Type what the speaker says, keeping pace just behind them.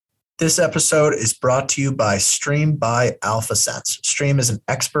This episode is brought to you by Stream by AlphaSense. Stream is an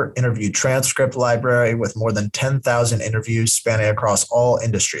expert interview transcript library with more than 10,000 interviews spanning across all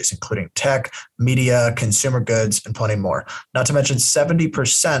industries, including tech, media, consumer goods, and plenty more. Not to mention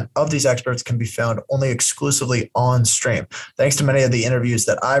 70% of these experts can be found only exclusively on Stream. Thanks to many of the interviews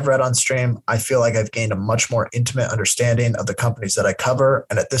that I've read on Stream, I feel like I've gained a much more intimate understanding of the companies that I cover.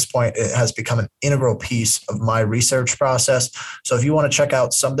 And at this point, it has become an integral piece of my research process. So if you want to check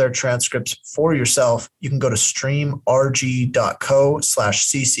out some of their transcripts for yourself, you can go to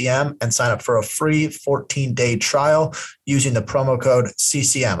streamrg.co/CCM and sign up for a free 14-day trial using the promo code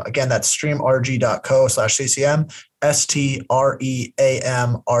CCM. Again, that's streamrg.co/CCM,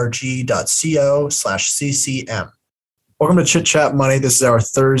 streamrg.co/CCM. Welcome to Chit Chat Money. This is our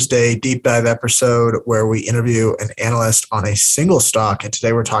Thursday deep dive episode where we interview an analyst on a single stock. And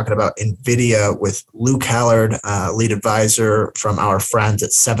today we're talking about NVIDIA with Luke Hallard, lead advisor from our friends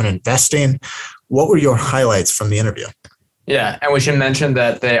at Seven Investing. What were your highlights from the interview? Yeah, and we should mention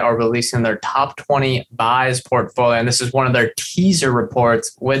that they are releasing their top 20 buys portfolio. And this is one of their teaser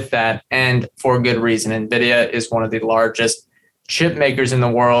reports with that, and for good reason. NVIDIA is one of the largest chip makers in the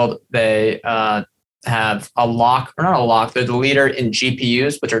world. They have a lock, or not a lock, they're the leader in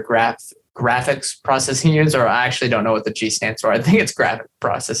GPUs, which are graphics processing units, or I actually don't know what the G stands for. I think it's graphic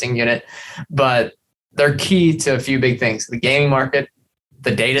processing unit, but they're key to a few big things: the gaming market,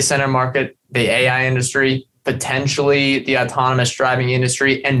 the data center market, the AI industry, potentially the autonomous driving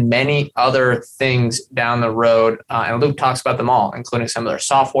industry, and many other things down the road. And Luke talks about them all, including some of their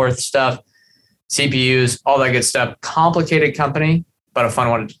software stuff, CPUs, all that good stuff. Complicated company, but a fun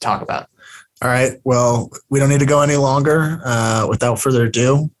one to talk about. All right. Well, we don't need to go any longer. Without further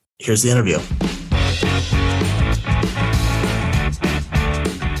ado, here's the interview.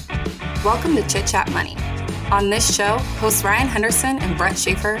 Welcome to Chit Chat Money. On this show, hosts Ryan Henderson and Brett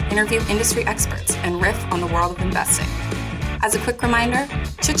Schaefer interview industry experts and riff on the world of investing. As a quick reminder,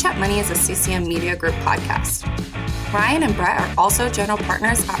 Chit Chat Money is a CCM Media Group podcast. Ryan and Brett are also general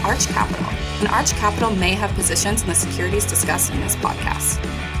partners at Arch Capital, and Arch Capital may have positions in the securities discussed in this podcast.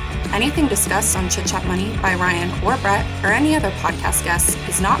 Anything discussed on Chit Chat Money by Ryan or Brett or any other podcast guests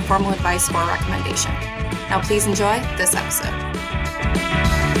is not formal advice or recommendation. Now please enjoy this episode.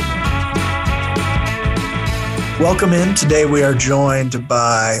 Welcome in. Today we are joined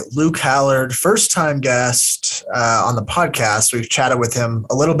by Luke Hallard, first-time guest on the podcast. We've chatted with him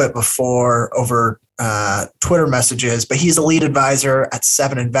a little bit before over Twitter messages, but he's a lead advisor at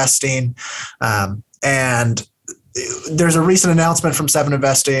Seven Investing. And there's a recent announcement from Seven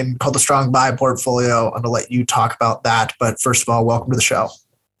Investing called the Strong Buy Portfolio. I'm going to let you talk about that. But first of all, welcome to the show.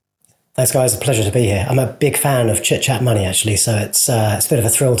 Thanks, guys. A pleasure to be here. I'm a big fan of Chit Chat Money, actually. So it's a bit of a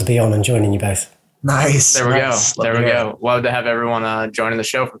thrill to be on and joining you both. Nice. There we go. There we go. Love to have everyone joining the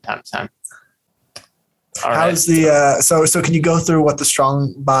show from time to time. How's the so can you go through what the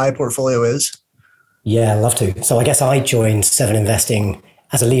Strong Buy Portfolio is? Yeah, I'd love to. So I guess I joined Seven Investing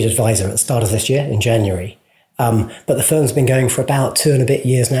as a lead advisor at the start of this year in January. But the firm's been going for about 2 and a bit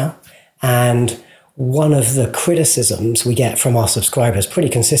years now. And one of the criticisms we get from our subscribers pretty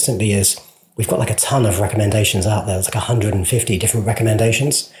consistently is we've got like a ton of recommendations out there. There's like 150 different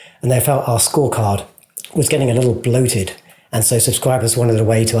recommendations. And they felt our scorecard was getting a little bloated. And so subscribers wanted a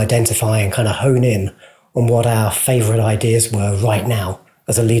way to identify and kind of hone in on what our favorite ideas were right now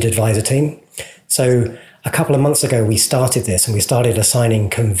as a lead advisor team. So a couple of months ago, we started this and we started assigning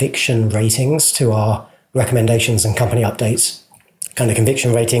conviction ratings to our recommendations and company updates. Kind of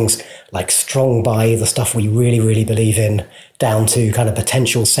conviction ratings like strong buy, the stuff we really, really believe in, down to kind of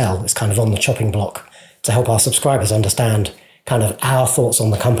potential sell. It's kind of on the chopping block to help our subscribers understand kind of our thoughts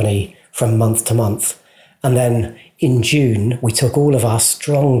on the company from month to month. And then in June, we took all of our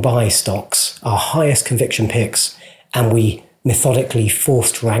strong buy stocks, our highest conviction picks, and we methodically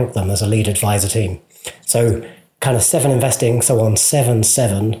forced rank them as a lead advisor team. So kind of Seven Investing. So on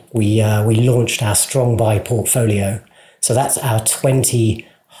 7/7, we launched our strong buy portfolio. So that's our 20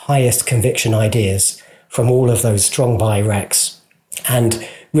 highest conviction ideas from all of those strong buy recs. And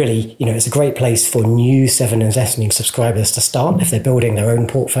really, it's a great place for new Seven Investing subscribers to start if they're building their own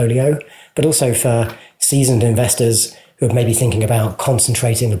portfolio, but also for seasoned investors who are maybe thinking about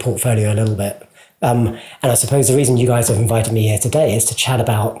concentrating the portfolio a little bit. And I suppose the reason you guys have invited me here today is to chat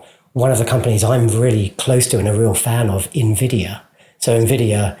about one of the companies I'm really close to and a real fan of, NVIDIA. So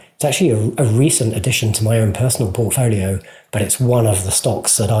NVIDIA, it's actually a recent addition to my own personal portfolio, but it's one of the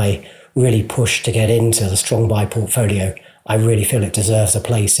stocks that I really pushed to get into the strong buy portfolio. I really feel it deserves a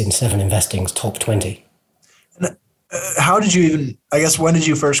place in Seven Investing's top 20. How did you even, I guess, when did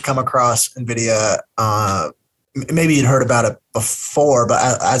you first come across NVIDIA maybe you'd heard about it before,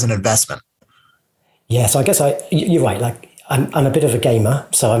 but as an investment. Yeah, so I guess you're right. Like I'm a bit of a gamer,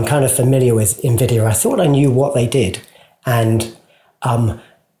 so I'm kind of familiar with NVIDIA. I thought I knew what they did, and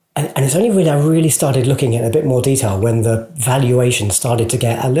it's only when I really started looking at a bit more detail when the valuation started to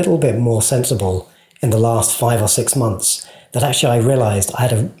get a little bit more sensible in the last 5 or 6 months that actually I realized I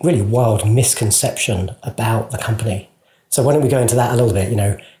had a really wild misconception about the company. So why don't we go into that a little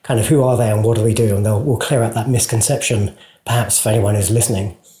bit, kind of who are they and what do we do? And we'll clear up that misconception, perhaps for anyone who's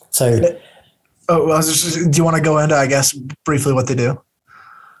listening. So, do you want to go into, I guess, briefly what they do?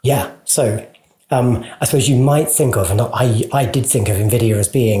 Yeah. So I suppose you might think of, and I did think of NVIDIA as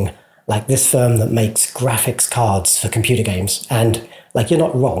being like this firm that makes graphics cards for computer games. And like, you're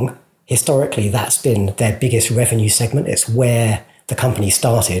not wrong. Historically, that's been their biggest revenue segment. It's where the company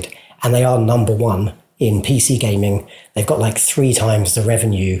started, and they are number one in PC gaming. They've got like 3 times the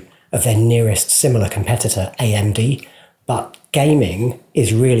revenue of their nearest similar competitor, AMD. But gaming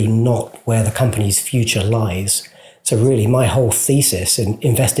is really not where the company's future lies. So really, my whole thesis in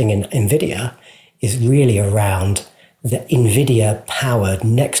investing in NVIDIA is really around the NVIDIA-powered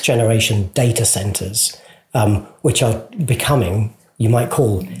next-generation data centers, which are becoming, you might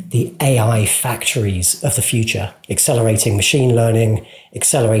call, the AI factories of the future, accelerating machine learning,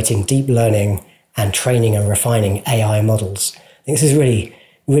 accelerating deep learning, and training and refining AI models. I think this is really,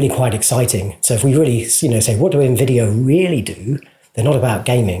 really quite exciting. So if we really, say, what do NVIDIA really do? They're not about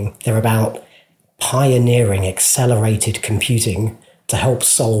gaming. They're about pioneering accelerated computing to help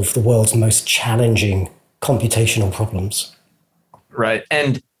solve the world's most challenging computational problems. Right.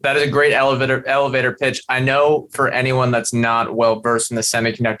 And that is a great elevator pitch. I know for anyone that's not well versed in the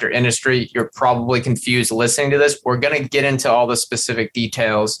semiconductor industry, you're probably confused listening to this. We're going to get into all the specific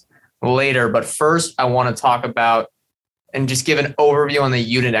details later. But first, I want to talk about and just give an overview on the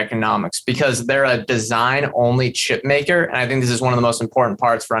unit economics, because they're a design-only chip maker. And I think this is one of the most important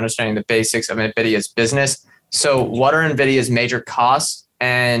parts for understanding the basics of NVIDIA's business. So what are NVIDIA's major costs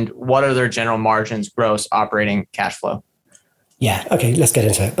and what are their general margins, gross operating cash flow? Yeah, okay, let's get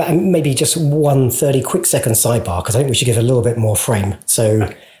into it. But maybe just 30 quick second sidebar, because I think we should give a little bit more frame.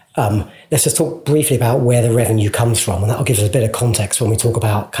 So let's just talk briefly about where the revenue comes from, and that'll give us a bit of context when we talk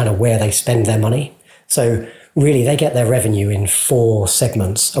about kind of where they spend their money. So really, they get their revenue in 4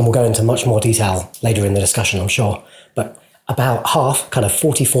 segments, and we'll go into much more detail later in the discussion, I'm sure. But about half, kind of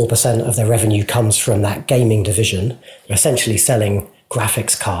 44% of their revenue comes from that gaming division. They're essentially selling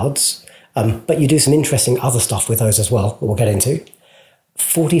graphics cards, but you do some interesting other stuff with those as well, that we'll get into.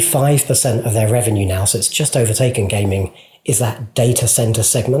 45% of their revenue now, so it's just overtaken gaming, is that data center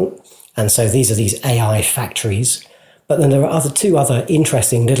segment. And so these are these AI factories. But then there are 2 other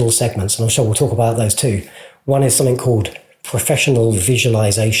interesting little segments, and I'm sure we'll talk about those too. One is something called professional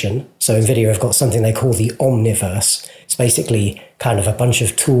visualization. So NVIDIA have got something they call the Omniverse. It's basically kind of a bunch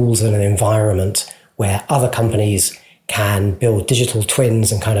of tools and an environment where other companies can build digital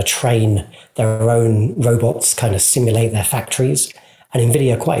twins and kind of train their own robots, kind of simulate their factories. And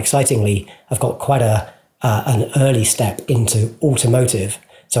NVIDIA, quite excitingly, have got quite an early step into automotive.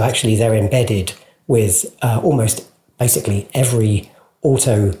 So actually they're embedded with almost basically every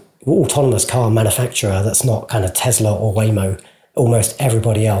autonomous car manufacturer that's not kind of Tesla or Waymo. Almost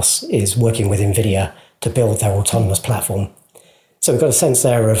everybody else is working with NVIDIA to build their autonomous platform. So we've got a sense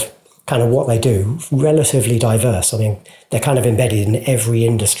there of kind of what they do, relatively diverse. I mean, they're kind of embedded in every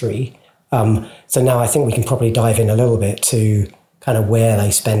industry. So now I think we can probably dive in a little bit to kind of where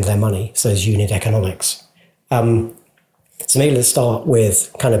they spend their money. So there's unit economics. So maybe let's start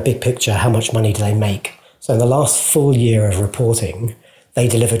with kind of big picture, how much money do they make? So in the last full year of reporting, they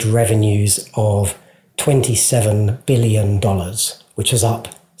delivered revenues of $27 billion, which is up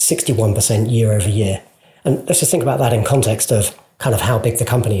 61% year over year. And let's just think about that in context of kind of how big the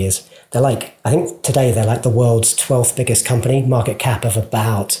company is. They're like, I think today they're like the world's 12th biggest company, market cap of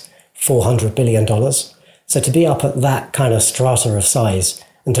about $400 billion. So to be up at that kind of strata of size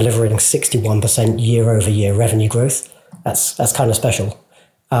and delivering 61% year over year revenue growth, that's kind of special.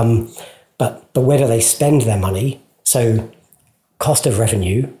 But where do they spend their money? So cost of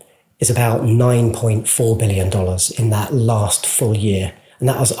revenue is about $9.4 billion in that last full year. And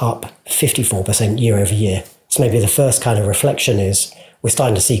that was up 54% year over year. So maybe the first kind of reflection is we're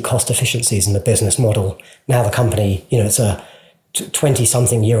starting to see cost efficiencies in the business model. Now the company, it's a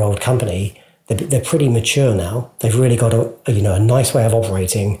 20-something-year-old company. They're pretty mature now. They've really got a nice way of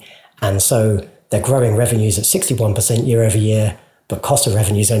operating. And so they're growing revenues at 61% year over year, but cost of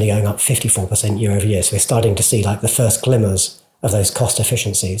revenue is only going up 54% year over year. So we're starting to see like the first glimmers of those cost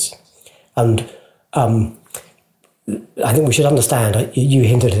efficiencies. And I think we should understand, you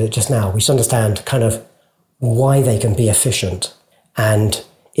hinted at it just now, we should understand kind of why they can be efficient. And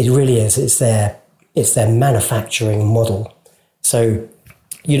it really is, it's their manufacturing model. So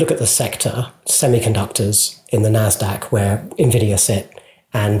you look at the sector, semiconductors in the NASDAQ where NVIDIA sit,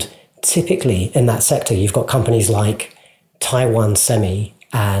 and typically in that sector, you've got companies like Taiwan Semi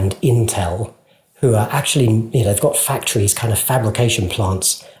and Intel, who are actually, they've got factories, kind of fabrication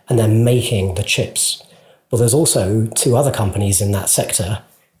plants, and they're making the chips. Well, there's also two other companies in that sector,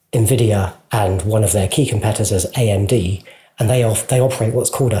 NVIDIA and one of their key competitors, AMD, and they operate what's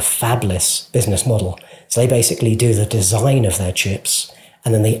called a fabless business model. So they basically do the design of their chips,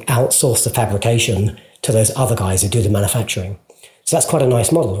 and then they outsource the fabrication to those other guys who do the manufacturing. So that's quite a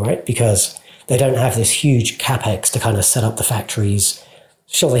nice model, right? Because they don't have this huge capex to kind of set up the factories.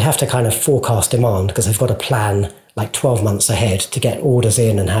 Sure, they have to kind of forecast demand because they've got to plan like 12 months ahead to get orders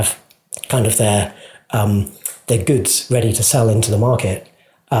in and have kind of their goods ready to sell into the market.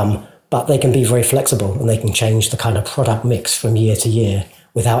 But they can be very flexible and they can change the kind of product mix from year to year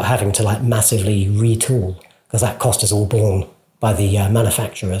without having to like massively retool, because that cost is all borne by the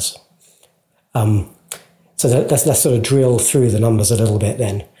manufacturers. So let's sort of drill through the numbers a little bit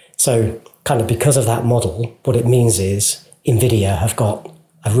then. So kind of because of that model, what it means is NVIDIA have got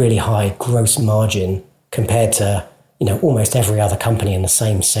a really high gross margin compared to, almost every other company in the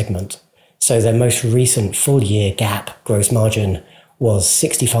same segment. So their most recent full year GAAP gross margin was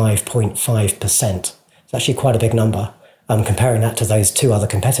 65.5%. It's actually quite a big number. Comparing that to those two other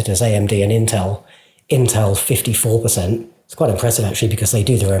competitors, AMD and Intel, 54%. It's quite impressive actually because they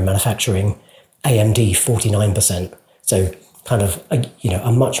do their own manufacturing. AMD 49%. So kind of a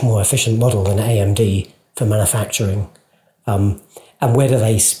much more efficient model than AMD for manufacturing. And where do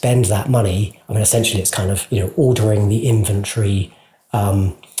they spend that money? I mean, essentially it's kind of, ordering the inventory,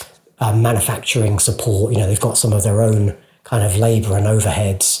 manufacturing support. They've got some of their own kind of labor and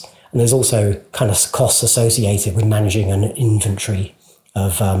overheads. And there's also kind of costs associated with managing an inventory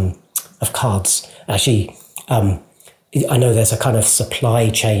of cards. Actually, I know there's a kind of supply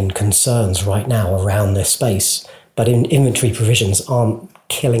chain concerns right now around this space, but inventory provisions aren't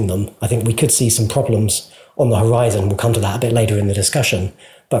killing them. I think we could see some problems on the horizon. We'll come to that a bit later in the discussion.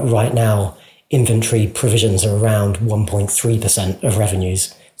 But right now, inventory provisions are around 1.3% of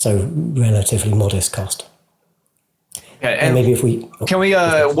revenues, so relatively modest cost. Okay, and maybe if we can we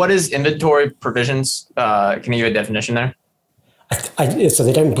what is inventory provisions? Can you give a definition there? So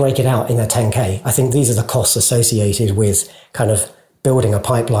they don't break it out in their 10K. I think these are the costs associated with kind of building a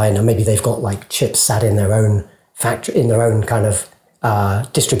pipeline, and maybe they've got like chips sat in their own factory, in their own kind of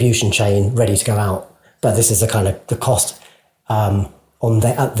distribution chain, ready to go out. But this is the kind of the cost on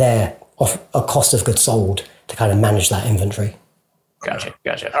their a cost of goods sold to kind of manage that inventory.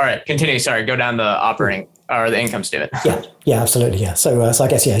 Gotcha. All right, continue. Sorry, go down the operating or the income statement. Yeah, absolutely. Yeah. So I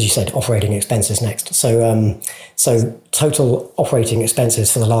guess, as you said, operating expenses next. So total operating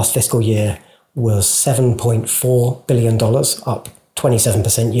expenses for the last fiscal year was $7.4 billion, up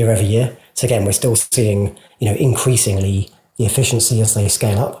 27% year over year. So again, we're still seeing, increasingly the efficiency as they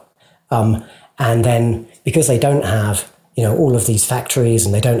scale up. And then because they don't have, all of these factories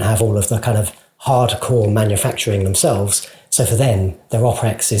and they don't have all of the kind of hardcore manufacturing themselves. So for them, their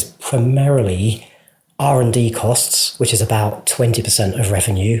OPEX is primarily R&D costs, which is about 20% of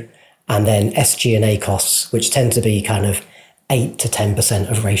revenue, and then SG&A costs, which tend to be kind of 8 to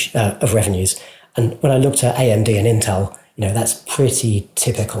 10% of revenues. And when I looked at AMD and Intel, that's pretty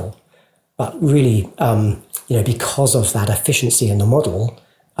typical. But really, because of that efficiency in the model,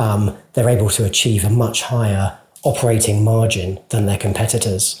 they're able to achieve a much higher operating margin than their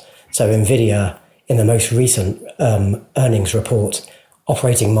competitors. So NVIDIA, in the most recent earnings report,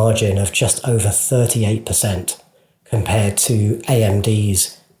 operating margin of just over 38% compared to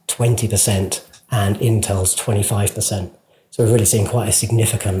AMD's 20% and Intel's 25%. So we're really seeing quite a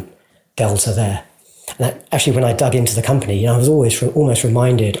significant delta there. And actually, when I dug into the company, I was always almost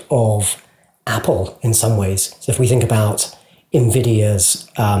reminded of Apple in some ways. So if we think about NVIDIA's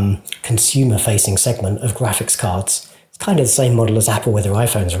consumer-facing segment of graphics cards, it's kind of the same model as Apple with their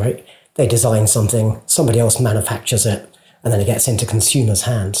iPhones, right? They design something, somebody else manufactures it, and then it gets into consumers'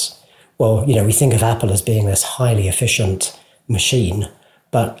 hands. Well, we think of Apple as being this highly efficient machine,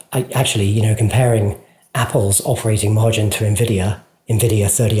 but actually, comparing Apple's operating margin to NVIDIA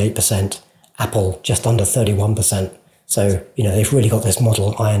 38%, Apple just under 31%. So, they've really got this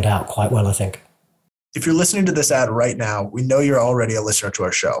model ironed out quite well, I think. If you're listening to this ad right now, we know you're already a listener to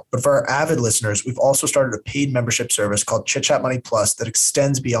our show. But for our avid listeners, we've also started a paid membership service called Chit Chat Money Plus that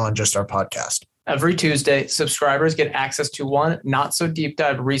extends beyond just our podcast. Every Tuesday, subscribers get access to one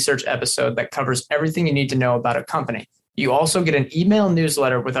not-so-deep-dive research episode that covers everything you need to know about a company. You also get an email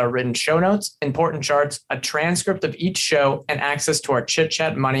newsletter with our written show notes, important charts, a transcript of each show, and access to our Chit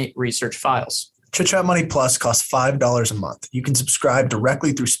Chat Money research files. Chit Chat Money Plus costs $5 a month. You can subscribe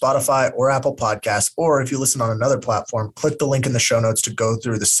directly through Spotify or Apple Podcasts, or if you listen on another platform, click the link in the show notes to go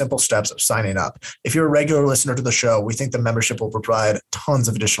through the simple steps of signing up. If you're a regular listener to the show, we think the membership will provide tons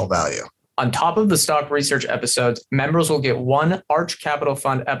of additional value. On top of the stock research episodes, members will get one Arch Capital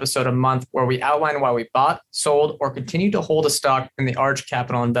Fund episode a month where we outline why we bought, sold, or continue to hold a stock in the Arch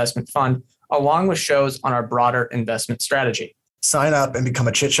Capital Investment Fund, along with shows on our broader investment strategy. Sign up and become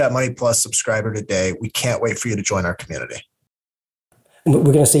a Chit Chat Money Plus subscriber today. We can't wait for you to join our community. I think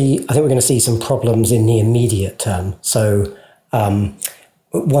we're going to see some problems in the immediate term. So one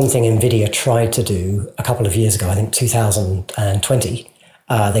thing NVIDIA tried to do a couple of years ago, I think 2020,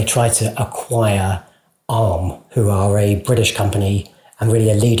 they tried to acquire ARM, who are a British company and really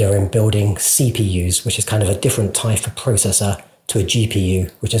a leader in building CPUs, which is kind of a different type of processor to a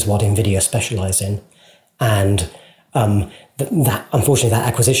GPU, which is what NVIDIA specialized in. And unfortunately, that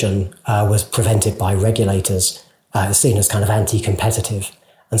acquisition was prevented by regulators. It's seen as kind of anti-competitive.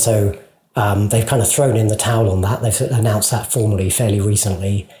 And so they've kind of thrown in the towel on that. They've announced that formally fairly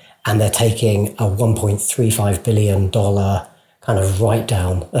recently, and they're taking a $1.35 billion kind of write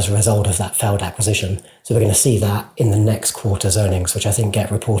down as a result of that failed acquisition. So we're going to see that in the next quarter's earnings, which I think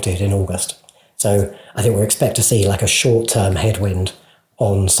get reported in August. So I think we'll expect to see like a short-term headwind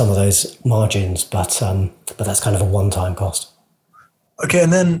on some of those margins, but that's kind of a one-time cost. Okay,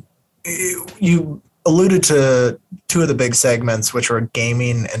 and then you alluded to two of the big segments, which are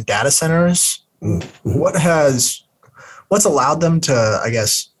gaming and data centers. Mm-hmm. What's allowed them to, I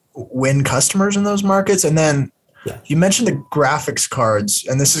guess, win customers in those markets? And then you mentioned the graphics cards,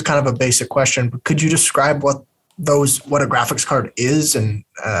 and this is kind of a basic question, but could you describe what a graphics card is and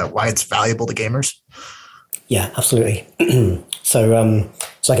why it's valuable to gamers? Yeah, absolutely. So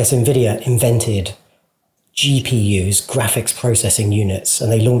I guess NVIDIA invented GPUs, graphics processing units,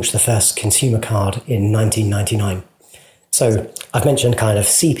 and they launched the first consumer card in 1999. So I've mentioned kind of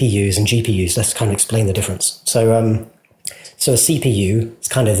CPUs and GPUs. Let's kind of explain the difference. So a CPU is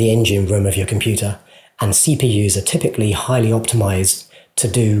kind of the engine room of your computer, and CPUs are typically highly optimized to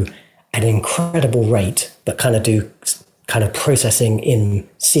do at an incredible rate, but kind of processing in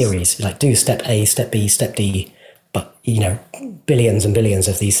series, like do step A, step B, step D, but billions and billions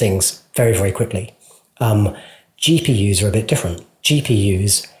of these things very, very quickly. GPUs are a bit different.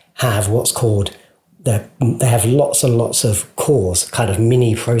 GPUs have what's called, they have lots and lots of cores, kind of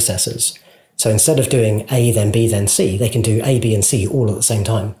mini processors. So instead of doing A, then B, then C, they can do A, B, and C all at the same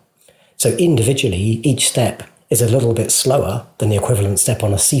time. So individually, each step is a little bit slower than the equivalent step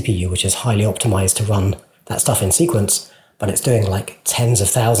on a CPU, which is highly optimized to run that stuff in sequence, but it's doing like tens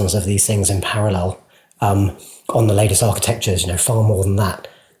of thousands of these things in parallel on the latest architectures, far more than that.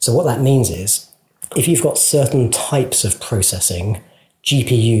 So what that means is, if you've got certain types of processing,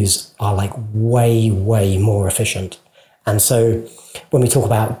 GPUs are like way, way more efficient. And so when we talk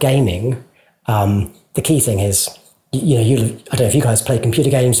about gaming, the key thing is, I don't know if you guys play computer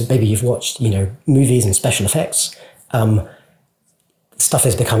games, but maybe you've watched, movies and special effects. Stuff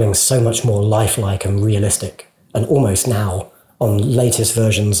is becoming so much more lifelike and realistic. And almost now on latest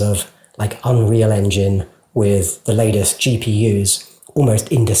versions of like Unreal Engine with the latest GPUs, almost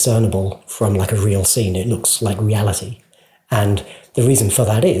indiscernible from like a real scene. It looks like reality. And the reason for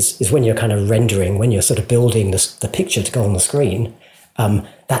that is when you're kind of rendering, when you're sort of building the picture to go on the screen,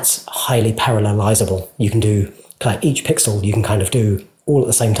 that's highly parallelizable. You can do like each pixel, you can kind of do all at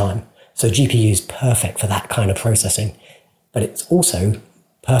the same time. So GPU is perfect for that kind of processing, but it's also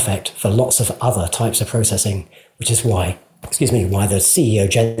perfect for lots of other types of processing, which is why the CEO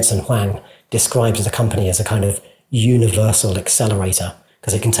Jensen Huang describes the company as a kind of universal accelerator,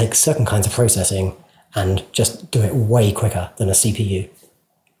 because it can take certain kinds of processing and just do it way quicker than a CPU.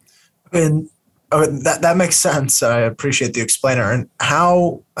 And that makes sense. I appreciate the explainer. And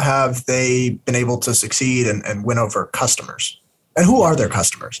how have they been able to succeed and win over customers? And who are their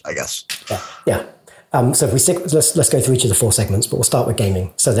customers, I guess? Yeah. So if we let's go through each of the four segments, but we'll start with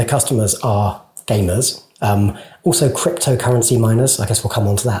gaming. So their customers are gamers, also cryptocurrency miners. I guess we'll come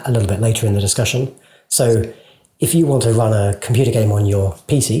on to that a little bit later in the discussion. So if you want to run a computer game on your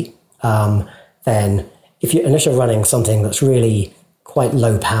PC, then unless you're running something that's really quite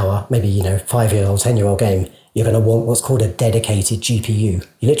low power, maybe 5-year-old, 10-year-old game, you're going to want what's called a dedicated GPU.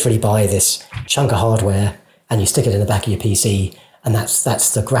 You literally buy this chunk of hardware and you stick it in the back of your PC, and that's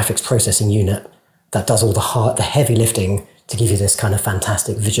the graphics processing unit that does all the heavy lifting to give you this kind of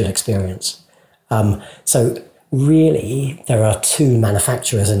fantastic visual experience. So really, there are two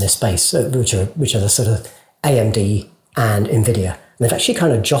manufacturers in this space, which are the sort of AMD and NVIDIA. And they've actually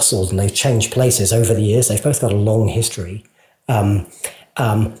kind of jostled and they've changed places over the years. They've both got a long history.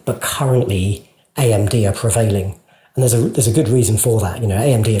 But currently, AMD are prevailing. And there's a good reason for that.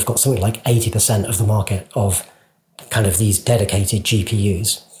 AMD have got something like 80% of the market of kind of these dedicated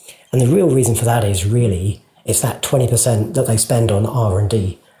GPUs. And the real reason for that is really, it's that 20% that they spend on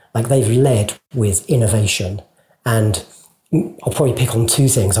R&D. Like, they've led with innovation. And I'll probably pick on two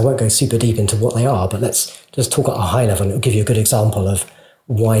things. I won't go super deep into what they are, but let's just talk at a high level and it'll give you a good example of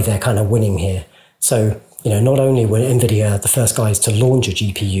why they're kind of winning here. So, not only were NVIDIA the first guys to launch a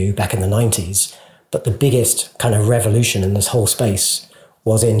GPU back in the 90s, but the biggest kind of revolution in this whole space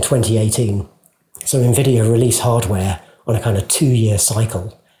was in 2018. So NVIDIA released hardware on a kind of 2-year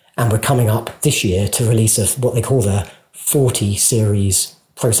cycle. And we're coming up this year to release of what they call the 40 series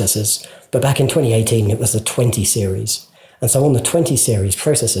processors. But back in 2018, it was the 20 series. And so on the 20 series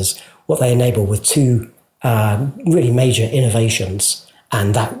processors, what they enable with two really major innovations,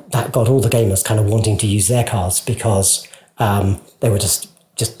 and that got all the gamers kind of wanting to use their cards because they were just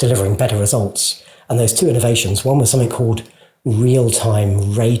delivering better results. And those two innovations, one was something called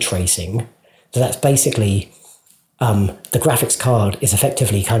real-time ray tracing. So that's basically the graphics card is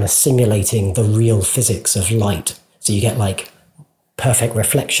effectively kind of simulating the real physics of light. So you get like perfect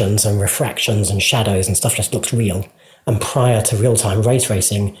reflections and refractions and shadows and stuff just looks real. And prior to real-time ray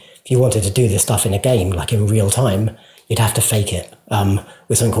tracing, if you wanted to do this stuff in a game, like in real time, you'd have to fake it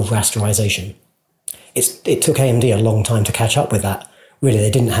with something called rasterization. It took AMD a long time to catch up with that. Really,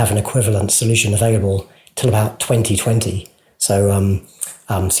 they didn't have an equivalent solution available till about 2020. So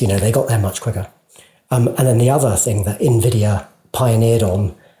they got there much quicker. And then the other thing that NVIDIA pioneered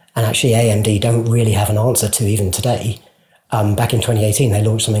on, and actually AMD don't really have an answer to even today, back in 2018, they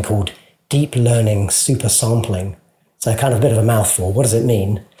launched something called deep learning super sampling. So kind of a bit of a mouthful. What does it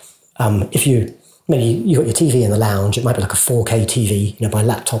mean? If you got your TV in the lounge, it might be like a 4K TV. My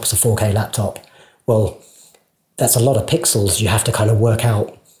laptop's a 4K laptop. Well, that's a lot of pixels. You have to kind of work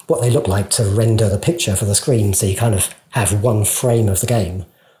out what they look like to render the picture for the screen. So you kind of have one frame of the game.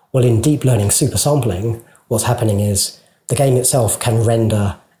 Well, in deep learning super sampling, what's happening is the game itself can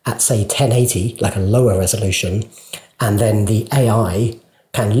render at, say, 1080, like a lower resolution. And then the AI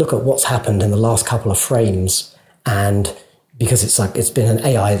can look at what's happened in the last couple of frames. And because it's been an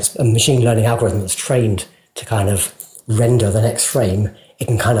AI, it's a machine learning algorithm that's trained to kind of render the next frame, it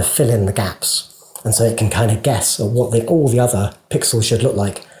can kind of fill in the gaps. And so it can kind of guess at what all the other pixels should look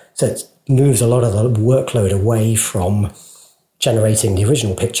like. So it moves a lot of the workload away from generating the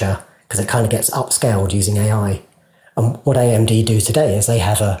original picture because it kind of gets upscaled using AI. And what AMD do today is they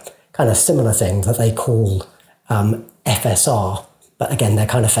have a kind of similar thing that they call FSR. But again, they're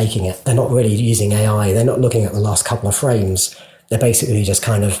kind of faking it. They're not really using AI. They're not looking at the last couple of frames. They're basically just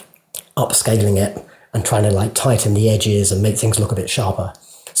kind of upscaling it and trying to like tighten the edges and make things look a bit sharper.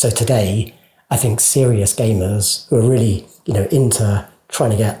 So today, I think serious gamers who are really, into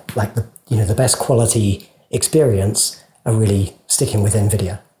trying to get like the best quality experience are really sticking with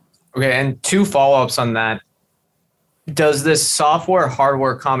NVIDIA. Okay, and two follow-ups on that. Does this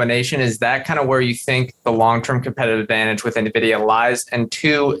software-hardware combination, is that kind of where you think the long-term competitive advantage with NVIDIA lies? And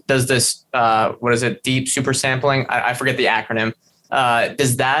two, does this, deep super sampling? I forget the acronym.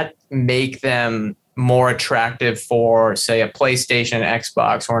 Does that make them more attractive for, say, a PlayStation,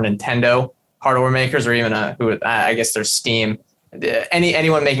 Xbox, or a Nintendo hardware makers, or even I guess there's Steam?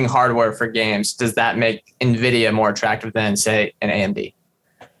 Anyone making hardware for games, does that make NVIDIA more attractive than, say, an AMD?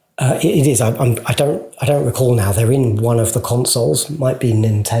 It is. I don't recall now. They're in one of the consoles. Might be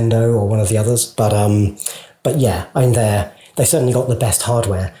Nintendo or one of the others. But yeah, I mean they certainly got the best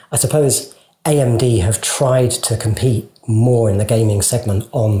hardware. I suppose AMD have tried to compete more in the gaming segment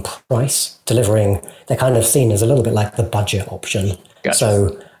on price, delivering. They're kind of seen as a little bit like the budget option.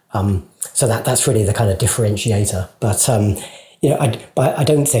 Gotcha. So that's really the kind of differentiator. But I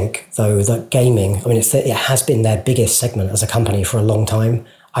don't think though that gaming. I mean, it has been their biggest segment as a company for a long time.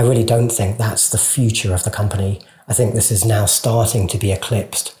 I really don't think that's the future of the company. I think this is now starting to be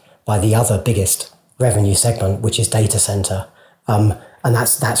eclipsed by the other biggest revenue segment, which is data center. And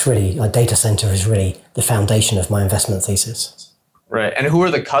that's really, data center is really the foundation of my investment thesis. Right. And who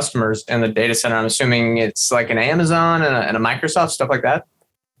are the customers in the data center? I'm assuming it's like an Amazon and a Microsoft, stuff like that?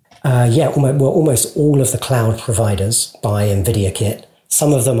 Almost all of the cloud providers buy NVIDIA kit.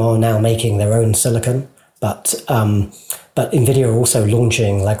 Some of them are now making their own silicon, but NVIDIA are also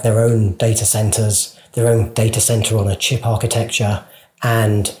launching like their own data centers, their own data center on a chip architecture.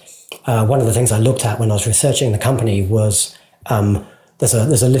 And one of the things I looked at when I was researching the company was there's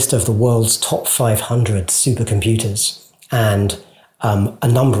a list of the world's top 500 supercomputers, and a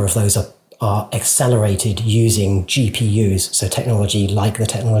number of those are accelerated using GPUs, so technology like the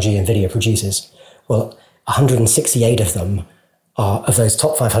technology NVIDIA produces. Well, 168 of them of those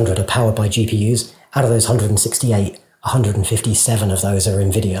top 500 are powered by GPUs. Out of those 168, 157 of those are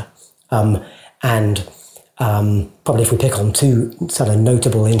NVIDIA. Probably if we pick on two sort of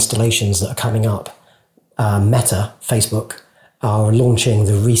notable installations that are coming up, Meta, Facebook, are launching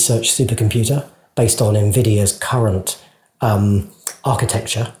the Research Supercomputer based on NVIDIA's current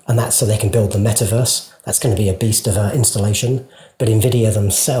architecture, and that's so they can build the metaverse. That's going to be a beast of an installation. But NVIDIA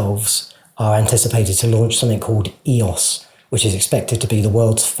themselves are anticipated to launch something called EOS, which is expected to be the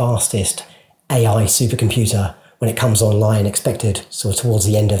world's fastest AI supercomputer when it comes online, expected sort of towards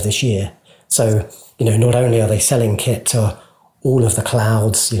the end of this year. So, not only are they selling kit to all of the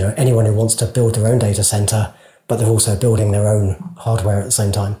clouds, anyone who wants to build their own data center, but they're also building their own hardware at the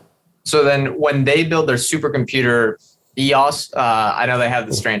same time. So then when they build their supercomputer, EOS, I know they have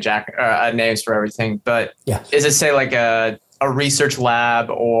the strange names for everything, but yeah. Is it say like a research lab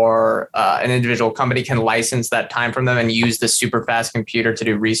or an individual company can license that time from them and use the super fast computer to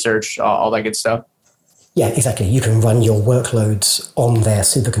do research, all that good stuff? Yeah, exactly. You can run your workloads on their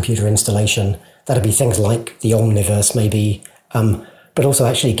supercomputer installation. That'd be things like the Omniverse maybe, but also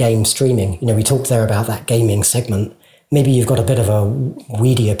actually game streaming. We talked there about that gaming segment. Maybe you've got a bit of a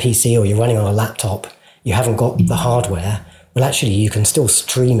weedier PC or you're running on a laptop, you haven't got the hardware. Well, actually, you can still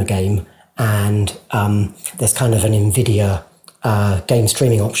stream a game, and there's kind of an NVIDIA game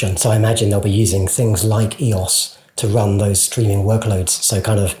streaming option. So I imagine they'll be using things like EOS to run those streaming workloads. So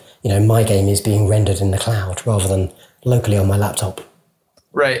kind of, my game is being rendered in the cloud rather than locally on my laptop.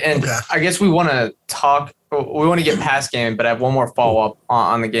 Right. And okay. I guess we want to get past gaming, but I have one more follow-up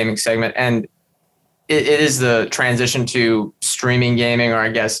on the gaming segment. And it is the transition to streaming gaming, or I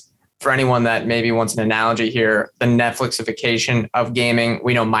guess for anyone that maybe wants an analogy here, the Netflixification of gaming.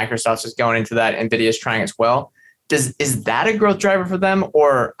 We know Microsoft is going into that. NVIDIA is trying as well. Is that a growth driver for them?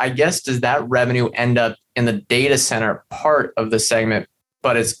 Or I guess, does that revenue end up in the data center part of the segment,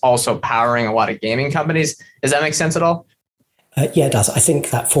 but it's also powering a lot of gaming companies? Does that make sense at all? Yeah, it does. I think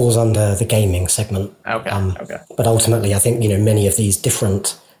that falls under the gaming segment. Okay. But ultimately, I think, many of these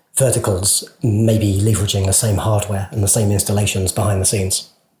different verticals may be leveraging the same hardware and the same installations behind the scenes.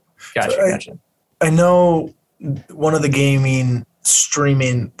 Gotcha. I know one of the gaming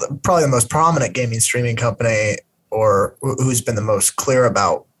streaming, probably the most prominent gaming streaming company, or who's been the most clear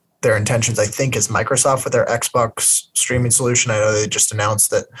about their intentions, I think, is Microsoft with their Xbox streaming solution. I know they just announced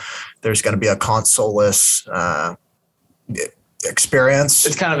that there's going to be a console-less experience.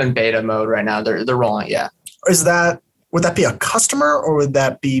 It's kind of in beta mode right now. They're rolling, yeah. Would that be a customer, or would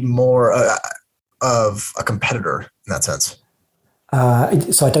that be more of a competitor in that sense?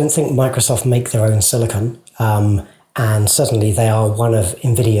 So I don't think Microsoft make their own silicon. And certainly they are one of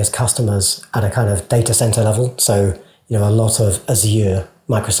NVIDIA's customers at a kind of data center level. So, a lot of Azure,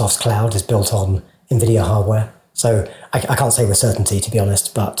 Microsoft's cloud, is built on NVIDIA hardware. So I can't say with certainty, to be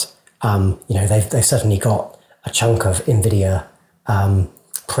honest, but, they've certainly got a chunk of NVIDIA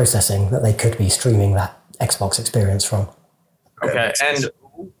processing that they could be streaming that Xbox experience from. Okay. And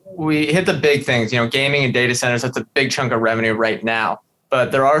we hit the big things, gaming and data centers. That's a big chunk of revenue right now.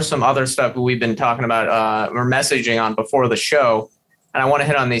 But there are some other stuff we've been talking about, we're messaging on before the show. And I want to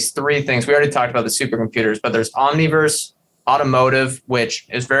hit on these three things. We already talked about the supercomputers, but there's Omniverse, automotive, which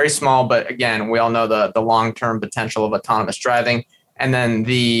is very small, but again, we all know the long-term potential of autonomous driving. And then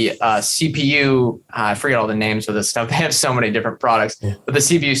the CPU, I forget all the names of this stuff. They have so many different products, but the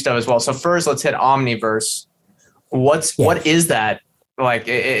CPU stuff as well. So first, let's hit Omniverse. What is that? Like,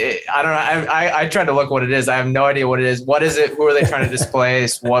 I don't know. I tried to look what it is. I have no idea what it is. What is it? Who are they trying to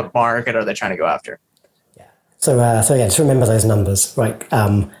displace? What market are they trying to go after? Yeah. So just remember those numbers, right?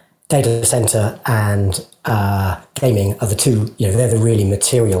 Data center and gaming are the two, they're the really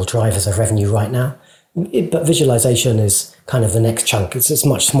material drivers of revenue right now. But visualization is kind of the next chunk. It's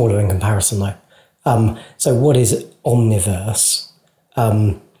much smaller in comparison, though. So what is Omniverse?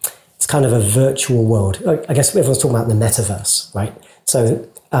 It's kind of a virtual world. I guess everyone's talking about the metaverse, right? So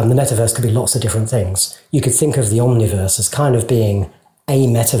the metaverse could be lots of different things. You could think of the Omniverse as kind of being a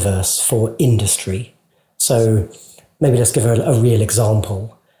metaverse for industry. So maybe let's give a real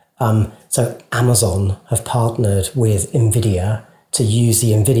example. So Amazon have partnered with NVIDIA to use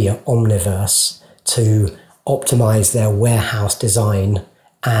the NVIDIA Omniverse to optimize their warehouse design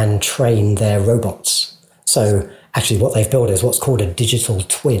and train their robots. So actually what they've built is what's called a digital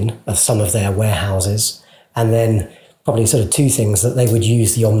twin of some of their warehouses. And then probably sort of two things that they would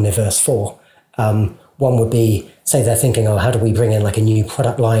use the Omniverse for. One would be, say they're thinking, how do we bring in like a new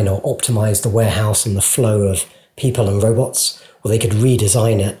product line or optimize the warehouse and the flow of people and robots? Well, they could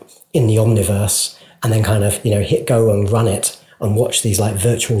redesign it in the Omniverse and then kind of, hit go and run it and watch these like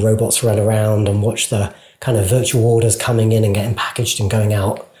virtual robots run around and watch the kind of virtual orders coming in and getting packaged and going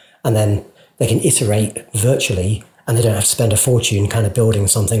out. And then they can iterate virtually and they don't have to spend a fortune kind of building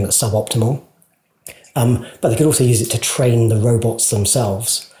something that's suboptimal. But they could also use it to train the robots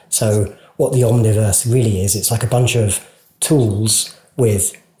themselves. So what the Omniverse really is, it's like a bunch of tools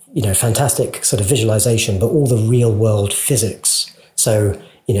with, fantastic sort of visualization, but all the real world physics. So,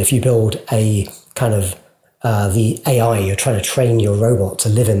 if you build a kind of the AI, you're trying to train your robot to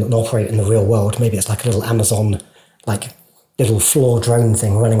live in and operate in the real world. Maybe it's like a little Amazon, like little floor drone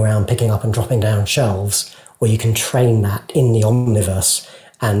thing running around, picking up and dropping down shelves, where you can train that in the Omniverse.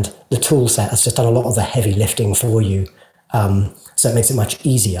 And the tool set has just done a lot of the heavy lifting for you. So it makes it much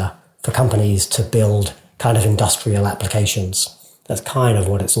easier for companies to build kind of industrial applications. That's kind of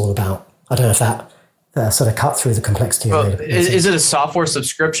what it's all about. I don't know if that sort of cut through the complexity of it. Is it a software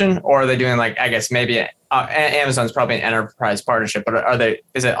subscription, or are they doing like, I guess maybe Amazon's probably an enterprise partnership, but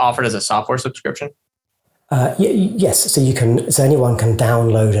is it offered as a software subscription? Yes. So anyone can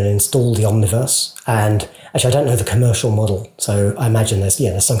download and install the Omniverse. And actually, I don't know the commercial model. So I imagine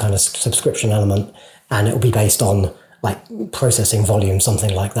there's some kind of subscription element, and it will be based on like processing volume,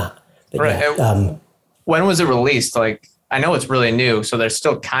 something like that. But right. Yeah, when was it released? Like, I know it's really new, so they're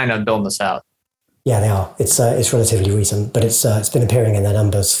still kind of building this out. Yeah, they are. It's relatively recent, but it's been appearing in their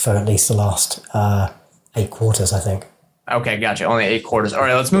numbers for at least the last 8 quarters, I think. Okay, gotcha. Only 8 quarters. All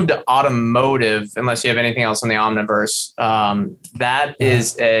right, let's move to automotive, unless you have anything else on the Omniverse. I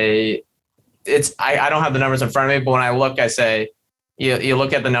don't have the numbers in front of me, but when I look, I say, you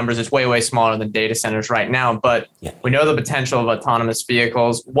look at the numbers, it's way, way smaller than data centers right now, but we know the potential of autonomous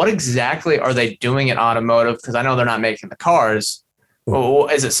vehicles. What exactly are they doing in automotive? Because I know they're not making the cars.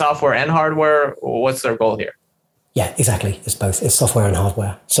 Is it software and hardware? What's their goal here? Yeah, exactly. It's both. It's software and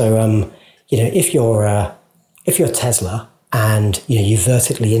hardware. So, if you're Tesla and you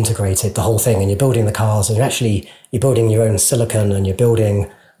vertically integrated the whole thing and you're building the cars and you're building your own silicon and you're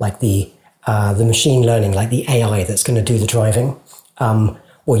building like the machine learning, like the AI that's going to do the driving,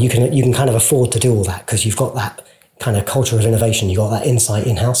 well, you can kind of afford to do all that because you've got that kind of culture of innovation. You've got that insight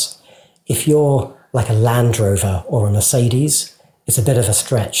in-house. If you're like a Land Rover or a Mercedes, it's a bit of a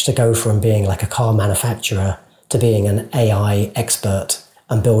stretch to go from being like a car manufacturer to being an AI expert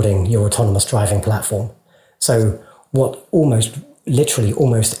and building your autonomous driving platform. So what almost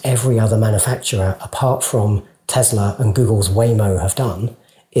every other manufacturer, apart from Tesla and Google's Waymo, have done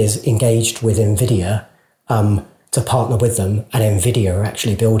is engaged with NVIDIA to partner with them. And NVIDIA are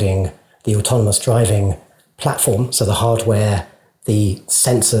actually building the autonomous driving platform. So the hardware, the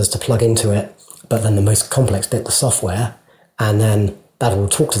sensors to plug into it, but then the most complex bit, the software. And then that will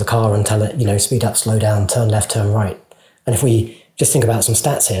talk to the car and tell it, speed up, slow down, turn left, turn right. And if we just think about some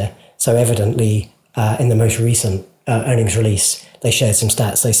stats here, so evidently in the most recent earnings release, they shared some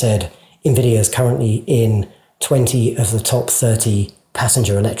stats. They said NVIDIA is currently in 20 of the top 30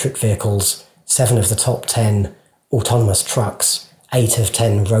 passenger electric vehicles, 7 of the top 10 autonomous trucks, 8 of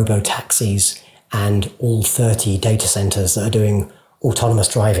 10 robo-taxis, and all 30 data centers that are doing autonomous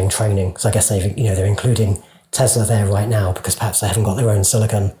driving training. So I guess they're including Tesla there right now because perhaps they haven't got their own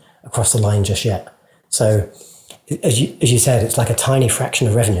silicon across the line just yet. So as you said, it's like a tiny fraction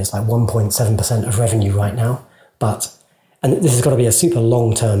of revenue. It's like 1.7% of revenue right now. And this has got to be a super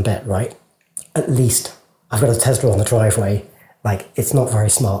long-term bet, right? At least I've got a Tesla on the driveway. Like, it's not very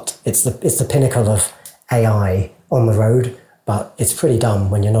smart. It's the pinnacle of AI on the road, but it's pretty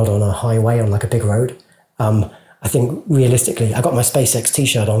dumb when you're not on a highway on like a big road. I think realistically, I got my SpaceX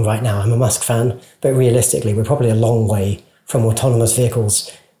t-shirt on right now. I'm a Musk fan, but realistically, we're probably a long way from autonomous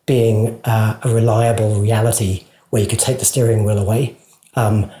vehicles being a reliable reality where you could take the steering wheel away.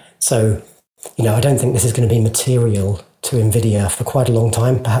 So, I don't think this is going to be material to NVIDIA for quite a long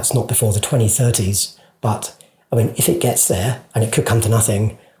time, perhaps not before the 2030s. But I mean, if it gets there, and it could come to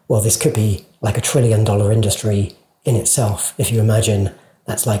nothing, well, this could be like $1 trillion industry in itself. If you imagine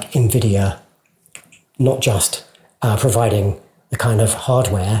that's like NVIDIA, not just providing the kind of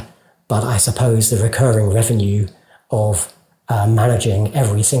hardware, but I suppose the recurring revenue of managing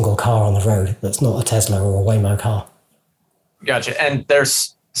every single car on the road that's not a Tesla or a Waymo car. Gotcha. And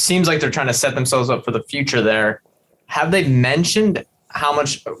seems like they're trying to set themselves up for the future there. Have they mentioned how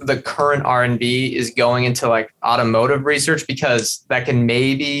much the current R&D is going into like automotive research? Because that can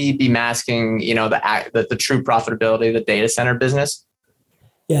maybe be masking, the true profitability of the data center business.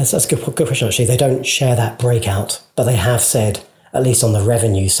 Yes, that's a good question, actually. They don't share that breakout, but they have said, at least on the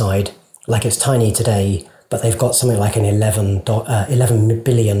revenue side, like it's tiny today, but they've got something like an $11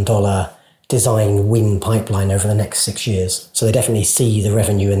 billion design win pipeline over the next 6 years. So they definitely see the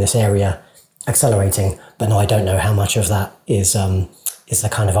revenue in this area accelerating. But no, I don't know how much of that is the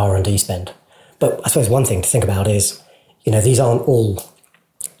kind of R&D spend. But I suppose one thing to think about is, these aren't all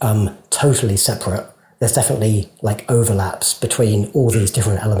totally separate. There's definitely like overlaps between all these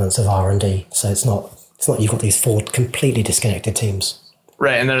different elements of R&D. So it's not you've got these 4 completely disconnected teams.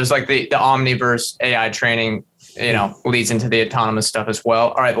 Right. And there's like the Omniverse AI training, leads into the autonomous stuff as well.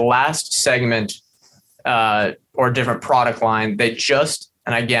 All right. Last segment or different product line. They just,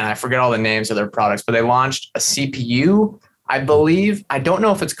 and again, I forget all the names of their products, but they launched a CPU, I believe. I don't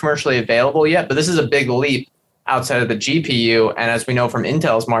know if it's commercially available yet, but this is a big leap outside of the GPU. And as we know from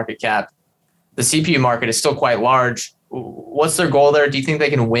Intel's market cap, the CPU market is still quite large. What's their goal there? Do you think they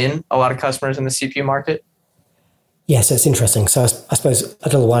can win a lot of customers in the CPU market? Yeah, so it's interesting. So I suppose a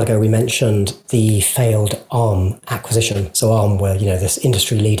little while ago we mentioned the failed ARM acquisition. So ARM were, this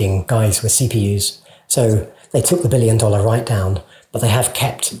industry-leading guys with CPUs. So they took the $1 billion write-down, but they have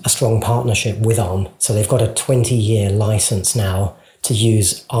kept a strong partnership with ARM. So they've got a 20-year license now to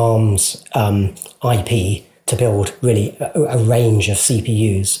use ARM's IP to build really a range of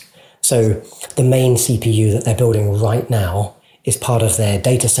CPUs. So the main CPU that they're building right now is part of their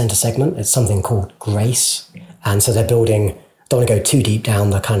data center segment. It's something called Grace. And so they're building, don't want to go too deep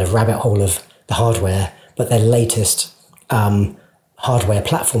down the kind of rabbit hole of the hardware, but their latest hardware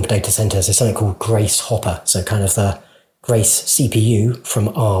platform for data centers is something called Grace Hopper. So kind of the Grace CPU from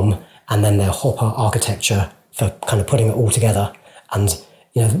ARM, and then their Hopper architecture for kind of putting it all together. And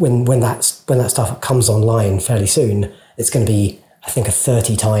when that stuff comes online fairly soon, it's going to be, I think, a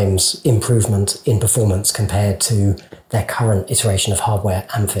 30 times improvement in performance compared to their current iteration of hardware,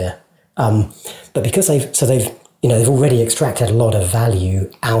 Ampere. But because they've already extracted a lot of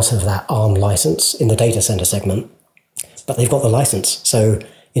value out of that ARM license in the data center segment, but they've got the license. So,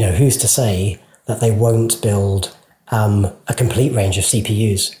 who's to say that they won't build a complete range of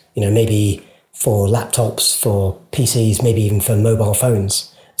CPUs, maybe for laptops, for PCs, maybe even for mobile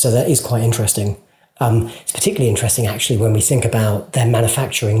phones. So that is quite interesting. It's particularly interesting, actually, when we think about their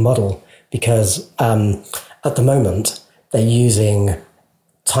manufacturing model, because at the moment, they're using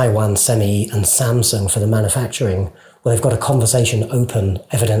Taiwan Semi and Samsung for the manufacturing. Well, they've got a conversation open,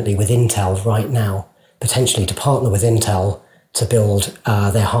 evidently, with Intel right now, potentially to partner with Intel to build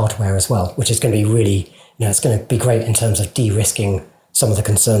their hardware as well, which is going to be really, it's going to be great in terms of de-risking some of the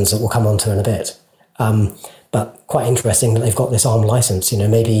concerns that we'll come on to in a bit. But quite interesting that they've got this ARM license.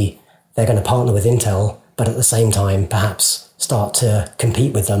 Maybe they're going to partner with Intel, but at the same time, perhaps start to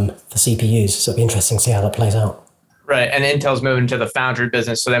compete with them for CPUs. So it'll be interesting to see how that plays out. Right. And Intel's moving to the foundry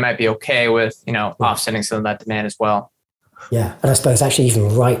business, so they might be okay with, offsetting some of that demand as well. Yeah. And I suppose actually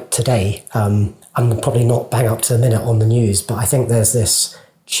even right today, I'm probably not bang up to the minute on the news, but I think there's this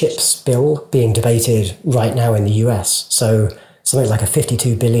CHIPS bill being debated right now in the US. So something like a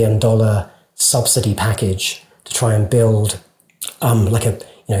 $52 billion subsidy package to try and build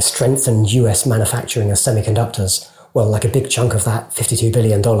strengthen US manufacturing of semiconductors. Well, like a big chunk of that $52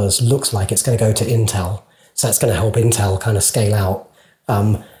 billion looks like it's going to go to Intel. So that's going to help Intel kind of scale out.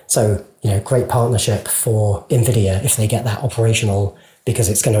 Great partnership for NVIDIA if they get that operational, because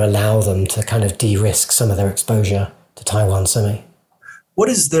it's going to allow them to kind of de-risk some of their exposure to Taiwan Semi. What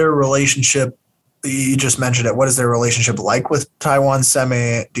is their relationship? You just mentioned it. What is their relationship like with Taiwan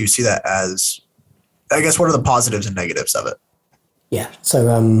Semi? Do you see that as, I guess, what are the positives and negatives of it? Yeah, so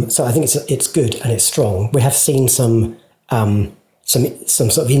I think it's good and it's strong. We have seen some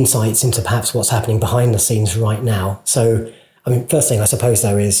sort of insights into perhaps what's happening behind the scenes right now. So, first thing I suppose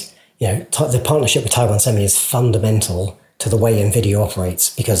though is, the partnership with Taiwan Semi is fundamental to the way NVIDIA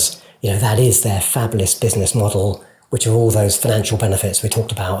operates, because, that is their fabulous business model, which are all those financial benefits we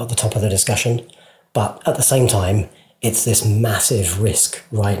talked about at the top of the discussion. But at the same time, it's this massive risk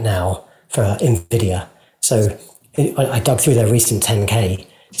right now for NVIDIA. So I dug through their recent 10K.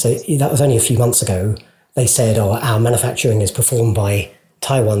 So that was only a few months ago. They said, our manufacturing is performed by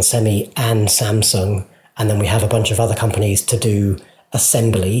Taiwan Semi and Samsung, and then we have a bunch of other companies to do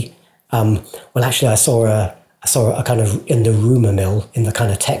assembly. Well, actually, I saw a kind of in the rumor mill in the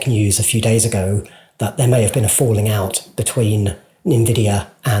kind of tech news a few days ago that there may have been a falling out between NVIDIA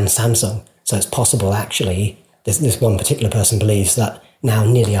and Samsung. So it's possible, actually, this one particular person believes that now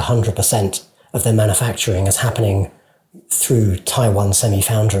nearly 100% of their manufacturing is happening through Taiwan Semi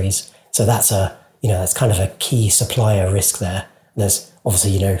foundries. So that's that's kind of a key supplier risk there. There's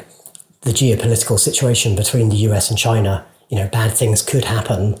obviously, the geopolitical situation between the US and China, bad things could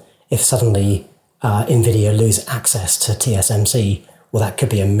happen if suddenly NVIDIA lose access to TSMC. Well, that could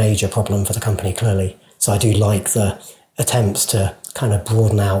be a major problem for the company, clearly. So I do like the attempts to kind of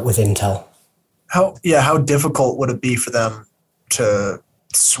broaden out with Intel. How difficult would it be for them to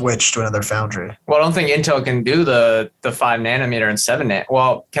switch to another foundry? Well, I don't think Intel can do the 5 nanometer and 7 nanometer.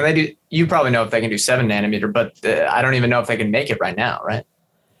 Well, can they do? You probably know if they can do 7 nanometer, but I don't even know if they can make it right now, right?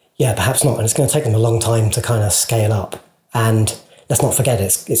 Yeah, perhaps not. And it's going to take them a long time to kind of scale up. And let's not forget,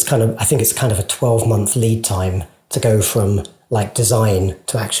 it's kind of, I think it's kind of a 12-month lead time to go from like design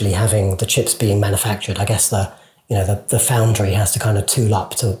to actually having the chips being manufactured. I guess the foundry has to kind of tool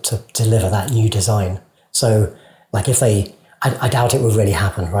up to deliver that new design. So like I doubt it will really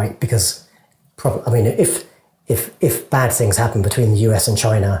happen, right? Because if bad things happen between the US and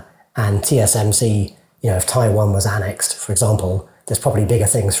China and TSMC, if Taiwan was annexed, for example, there's probably bigger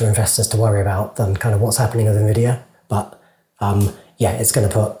things for investors to worry about than kind of what's happening with NVIDIA. But it's going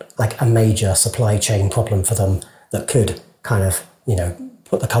to put like a major supply chain problem for them that could kind of,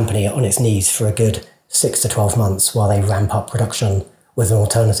 put the company on its knees for a good 6 to 12 months while they ramp up production with an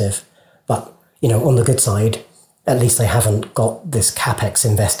alternative. But, on the good side, at least they haven't got this capex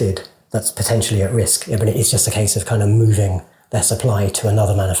invested that's potentially at risk. I mean, it's just a case of kind of moving their supply to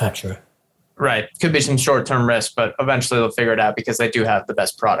another manufacturer. Right. Could be some short-term risk, but eventually they'll figure it out because they do have the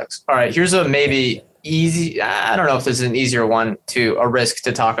best products. All right. Here's a maybe easy, I don't know if this is an easier one a risk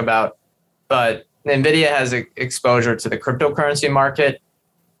to talk about, but NVIDIA has exposure to the cryptocurrency market.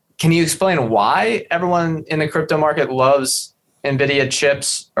 Can you explain why everyone in the crypto market loves NVIDIA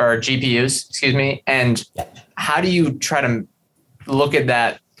chips or GPUs, excuse me? And how do you try to look at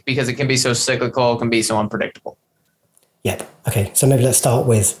that? Because it can be so cyclical, it can be so unpredictable. Yep. Okay. So maybe let's start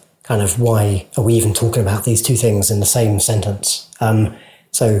with kind of why are we even talking about these two things in the same sentence?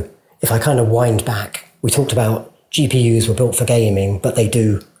 So if I kind of wind back, we talked about GPUs were built for gaming, but they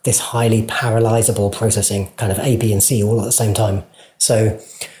do this highly parallelizable processing, kind of A, B, and C all at the same time. So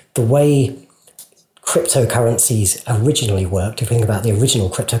the way cryptocurrencies originally worked, if you think about the original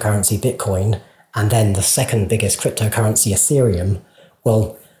cryptocurrency, Bitcoin, and then the second biggest cryptocurrency, Ethereum,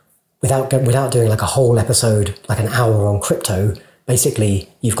 well, without doing like a whole episode, like an hour on crypto, basically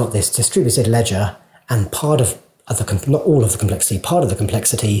you've got this distributed ledger, and part of not all of the complexity, part of the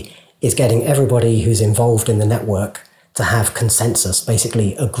complexity is getting everybody who's involved in the network to have consensus,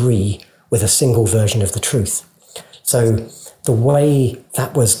 basically agree with a single version of the truth. So the way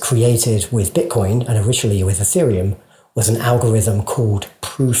that was created with Bitcoin and originally with Ethereum was an algorithm called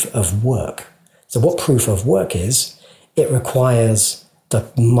proof of work. So what proof of work is, it requires the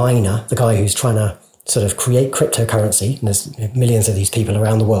miner, the guy who's trying to sort of create cryptocurrency, and there's millions of these people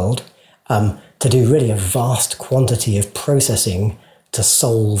around the world, to do really a vast quantity of processing to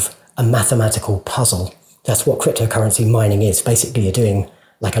solve a mathematical puzzle. That's what cryptocurrency mining is. Basically, you're doing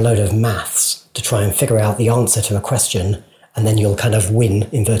like a load of maths to try and figure out the answer to a question, and then you'll kind of win,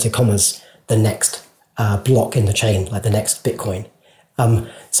 inverted commas, the next block in the chain, like the next Bitcoin.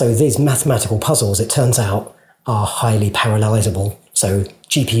 So these mathematical puzzles, it turns out, are highly parallelizable. So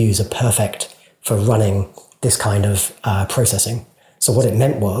GPUs are perfect for running this kind of processing. So what it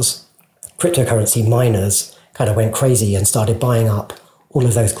meant was cryptocurrency miners kind of went crazy and started buying up all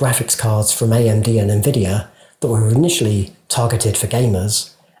of those graphics cards from AMD and NVIDIA that were initially targeted for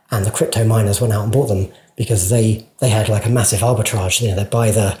gamers, and the crypto miners went out and bought them because they had like a massive arbitrage. They'd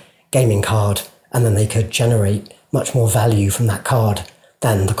buy the gaming card and then they could generate much more value from that card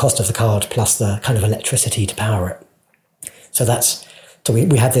than the cost of the card plus the kind of electricity to power it. So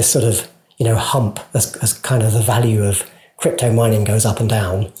we had this sort of, hump as kind of the value of crypto mining goes up and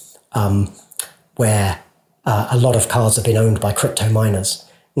down, where a lot of cards have been owned by crypto miners.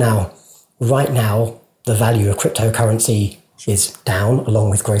 Now, right now, the value of cryptocurrency is down along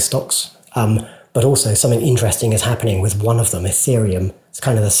with growth stocks. But also something interesting is happening with one of them, Ethereum. It's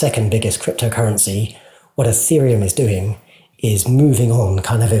kind of the second biggest cryptocurrency. What Ethereum is doing is moving on,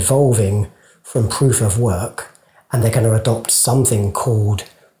 kind of evolving from proof of work, and they're going to adopt something called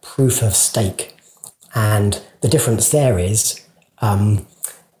proof of stake. And the difference there is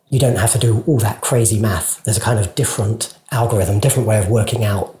you don't have to do all that crazy math. There's a kind of different algorithm, different way of working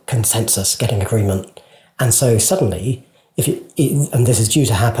out consensus, getting agreement. And so suddenly, and this is due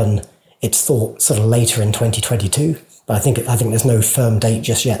to happen, it's thought sort of later in 2022, but I think there's no firm date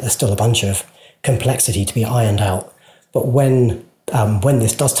just yet. There's still a bunch of complexity to be ironed out. But when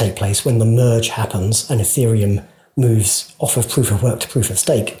this does take place, when the merge happens and Ethereum moves off of proof of work to proof of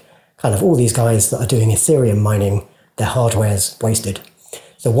stake, kind of all these guys that are doing Ethereum mining, their hardware's wasted.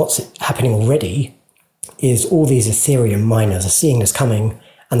 So what's happening already is all these Ethereum miners are seeing this coming,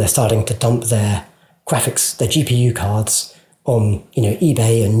 and they're starting to dump their graphics, their GPU cards on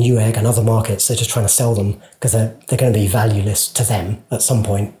eBay and Newegg and other markets. They're just trying to sell them because they're going to be valueless to them at some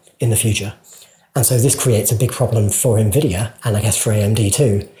point in the future. And so this creates a big problem for NVIDIA, and I guess for AMD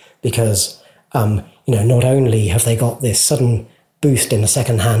too, because Not only have they got this sudden boost in the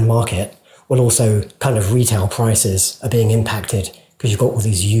second-hand market, well, also kind of retail prices are being impacted because you've got all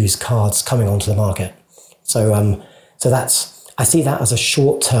these used cards coming onto the market. So I see that as a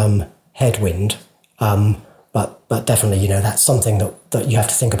short-term headwind, but definitely, that's something that you have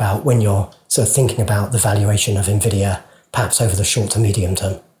to think about when you're sort of thinking about the valuation of NVIDIA, perhaps over the short to medium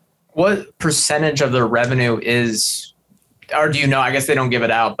term. What percentage of their revenue is, or do you know, I guess they don't give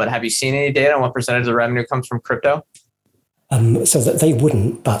it out, but have you seen any data on what percentage of the revenue comes from crypto? So that they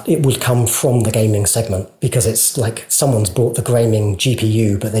wouldn't, but it would come from the gaming segment because it's like someone's bought the gaming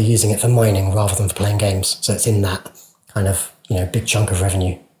GPU, but they're using it for mining rather than for playing games. So it's in that kind of, big chunk of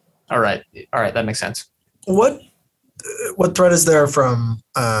revenue. All right. That makes sense. What threat is there from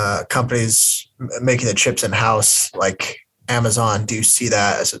companies making the chips in-house like Amazon? Do you see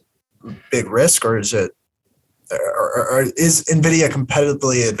that as a big risk, or is it, or is NVIDIA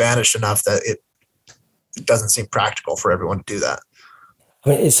competitively advantaged enough that it doesn't seem practical for everyone to do that? I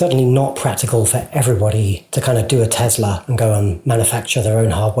mean, it's certainly not practical for everybody to kind of do a Tesla and go and manufacture their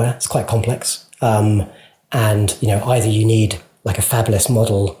own hardware. It's quite complex. And, either you need like a fabless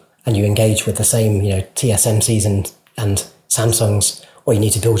model and you engage with the same, TSMCs and Samsungs, or you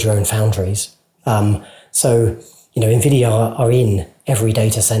need to build your own foundries. So, NVIDIA are in every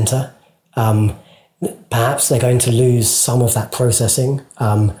data center. Perhaps they're going to lose some of that processing.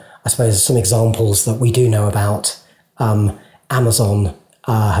 I suppose some examples that we do know about, Amazon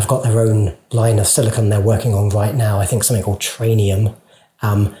have got their own line of silicon they're working on right now, I think something called Trainium.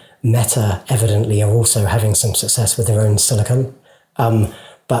 Meta evidently are also having some success with their own silicon.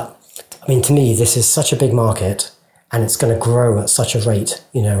 But I mean, to me, this is such a big market and it's going to grow at such a rate.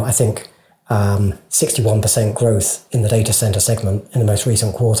 I think 61% growth in the data center segment in the most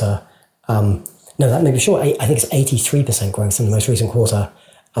recent quarter. No, that may be short. I think it's 83% growth in the most recent quarter.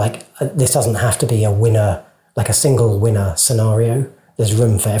 Like, this doesn't have to be a winner, like a single winner scenario. There's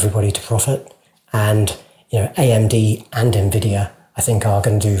room for everybody to profit. And, AMD and NVIDIA, I think, are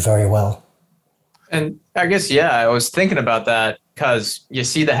going to do very well. And I guess, I was thinking about that because you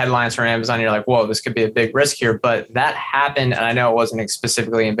see the headlines from Amazon, and you're like, whoa, this could be a big risk here. But that happened, and I know it wasn't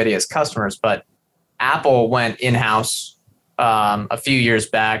specifically NVIDIA's customers, but Apple went in-house a few years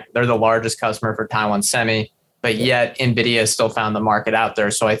back. They're the largest customer for Taiwan Semi, but yet NVIDIA still found the market out there.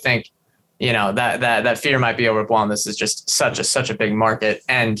 So I think, that fear might be overblown. This is just such a big market.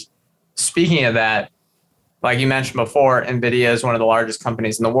 And speaking of that, like you mentioned before, NVIDIA is one of the largest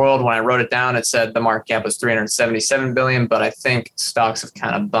companies in the world. When I wrote it down, it said the market cap was $377 billion, but I think stocks have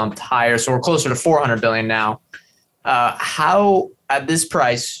kind of bumped higher. So we're closer to $400 billion now. How, at this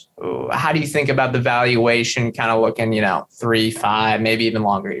price, how do you think about the valuation kind of looking, 3, 5, maybe even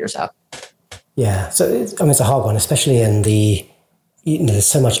longer years out? Yeah, so it's a hard one, especially in there's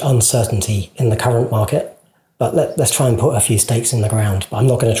so much uncertainty in the current market. But let's try and put a few stakes in the ground. But I'm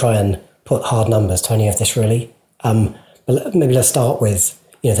not going to try and put hard numbers to any of this, really. But maybe let's start with,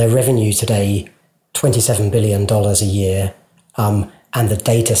 their revenue today, $27 billion a year, and the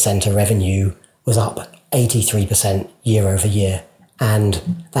data center revenue was up 83% year over year.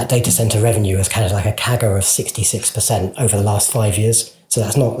 And that data center revenue is kind of like a CAGR of 66% over the last 5 years. So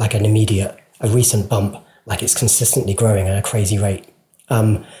that's not like a recent bump, like it's consistently growing at a crazy rate.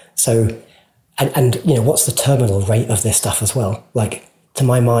 What's the terminal rate of this stuff as well? Like, to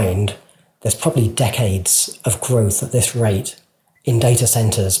my mind, there's probably decades of growth at this rate in data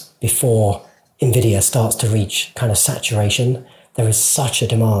centers before NVIDIA starts to reach kind of saturation. There is such a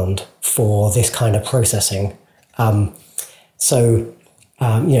demand for this kind of processing. So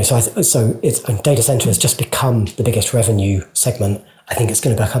data center has just become the biggest revenue segment. I think it's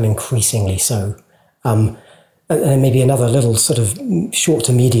going to become increasingly so. And maybe another little sort of short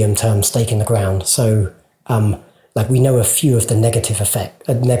to medium term stake in the ground. So, we know a few of the negative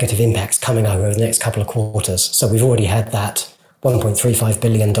impacts coming over the next couple of quarters. So we've already had that $1.35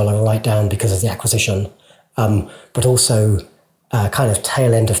 billion write down because of the acquisition, but also kind of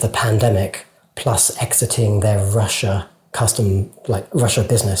tail end of the pandemic, plus exiting their Russia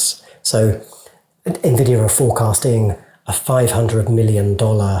business. So NVIDIA are forecasting a $500 million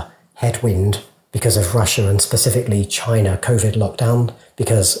headwind because of Russia and specifically China COVID lockdown,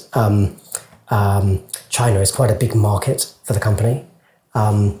 because China is quite a big market for the company.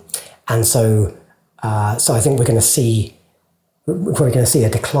 So I think we're going to see a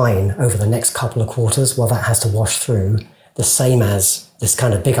decline over the next couple of quarters while that has to wash through, the same as this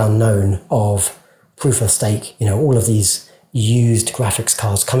kind of big unknown of proof of stake, all of these used graphics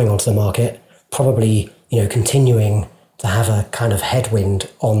cards coming onto the market, probably, continuing to have a kind of headwind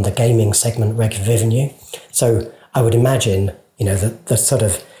on the gaming segment revenue. So I would imagine, the sort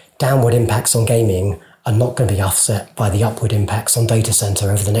of downward impacts on gaming are not going to be offset by the upward impacts on data center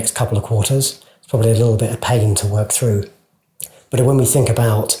over the next couple of quarters. It's probably a little bit of pain to work through. But when we think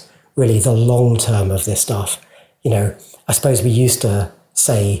about really the long term of this stuff, I suppose we used to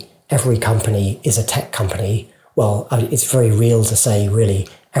say every company is a tech company. Well, it's very real to say really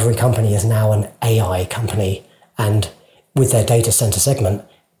every company is now an AI company. And with their data center segment,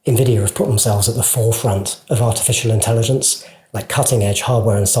 NVIDIA have put themselves at the forefront of artificial intelligence, like cutting edge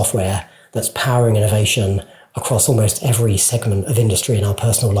hardware and software that's powering innovation across almost every segment of industry in our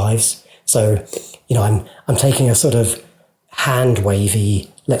personal lives. So, I'm taking a sort of hand wavy,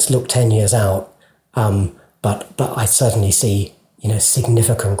 let's look 10 years out. But I certainly see,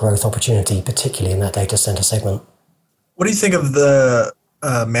 significant growth opportunity, particularly in that data center segment. What do you think of the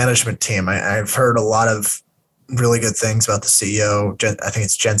management team? I've heard a lot of really good things about the CEO. I think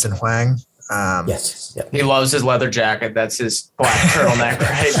it's Jensen Huang. Yes. Yep. He loves his leather jacket. That's his black turtleneck,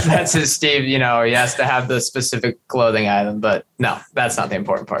 right? That's his Steve. He has to have the specific clothing item, but no, that's not the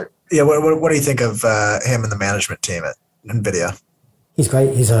important part. Yeah. What do you think of him and the management team at NVIDIA? He's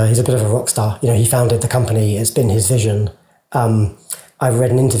great. He's a bit of a rock star. He founded the company. It's been his vision. I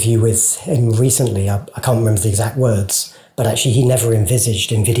read an interview with him recently. I can't remember the exact words, but actually he never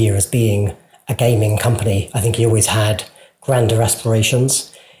envisaged NVIDIA as being a gaming company. I think he always had grander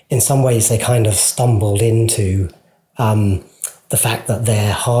aspirations. In some ways, they kind of stumbled into the fact that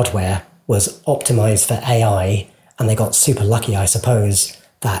their hardware was optimized for AI, and they got super lucky, I suppose,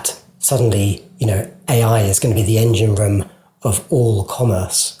 that suddenly, AI is going to be the engine room of all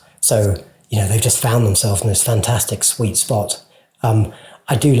commerce. So, they've just found themselves in this fantastic sweet spot.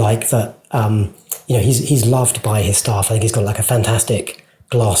 I do like that, he's loved by his staff. I think he's got like a fantastic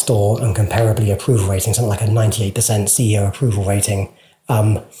Glassdoor and Comparably approval rating, something like a 98% CEO approval rating.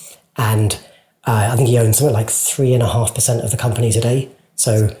 And I think he owns something like 3.5% of the company today.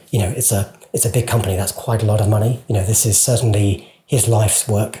 So, it's a big company. That's quite a lot of money. This is certainly his life's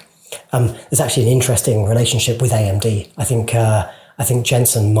work. There's actually an interesting relationship with AMD. I think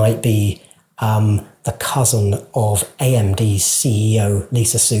Jensen might be the cousin of AMD's CEO,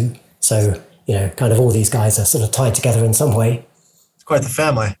 Lisa Su. So, kind of all these guys are sort of tied together in some way. It's quite the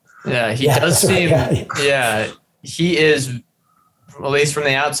family. Yeah, he does seem, he is, at least from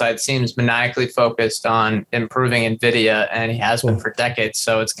the outside, seems maniacally focused on improving NVIDIA, and he has been for decades.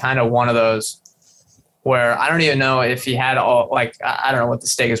 So it's kind of one of those where I don't even know if he had I don't know what the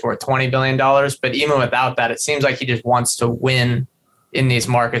stake is worth, $20 billion. But even without that, it seems like he just wants to win in these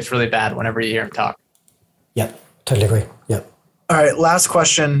markets really bad whenever you hear him talk. Yep, totally agree. Yep. All right, last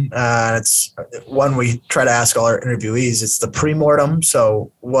question. It's one we try to ask all our interviewees. It's the pre-mortem.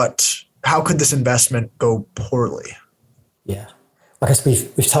 So how could this investment go poorly? Yeah. I guess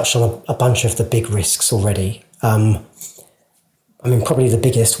we've touched on a bunch of the big risks already. Probably the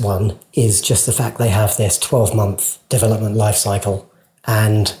biggest one is just the fact they have this 12-month development life cycle.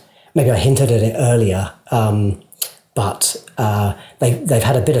 And maybe I hinted at it earlier, but they've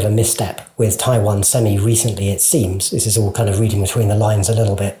had a bit of a misstep with Taiwan Semi recently, it seems. This is all kind of reading between the lines a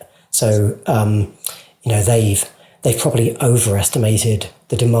little bit. So, they've probably overestimated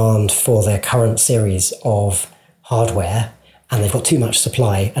the demand for their current series of hardware, and they've got too much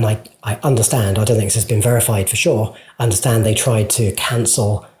supply. And I understand, I don't think this has been verified for sure, I understand they tried to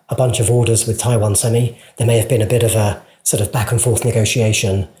cancel a bunch of orders with Taiwan Semi. There may have been a bit of a sort of back and forth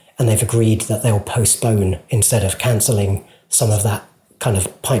negotiation, and they've agreed that they'll postpone instead of cancelling some of that kind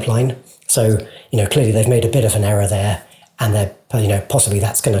of pipeline. So, clearly they've made a bit of an error there, and they're, possibly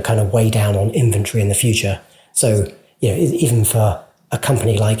that's going to kind of weigh down on inventory in the future. So, even for a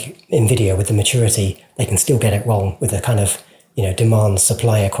company like NVIDIA with the maturity, they can still get it wrong with a kind of,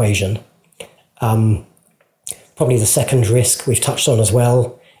 demand-supply equation. Probably the second risk we've touched on as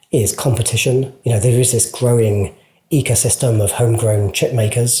well is competition. There is this growing ecosystem of homegrown chip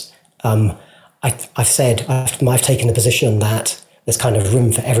makers. I've taken the position that there's kind of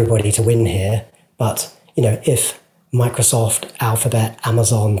room for everybody to win here. But, if Microsoft, Alphabet,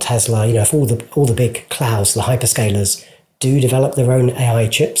 Amazon, Tesla, if all the big clouds, the hyperscalers do develop their own AI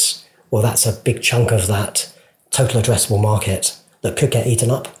chips, well, that's a big chunk of that total addressable market that could get eaten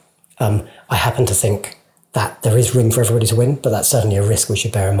up. I happen to think that there is room for everybody to win, but that's certainly a risk we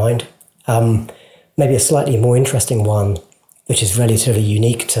should bear in mind. Maybe a slightly more interesting one, which is relatively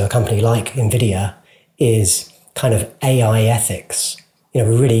unique to a company like NVIDIA, is kind of AI ethics.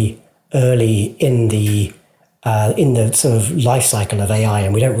 We're really early in the sort of life cycle of AI,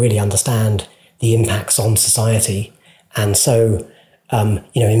 and we don't really understand the impacts on society. And so,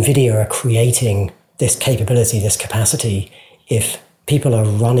 NVIDIA are creating this capability, this capacity. If people are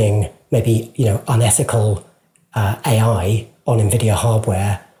running maybe, unethical AI on NVIDIA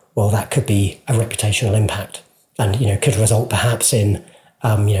hardware, well, that could be a reputational impact, and could result perhaps in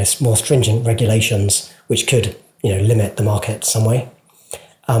more stringent regulations, which could limit the market some way.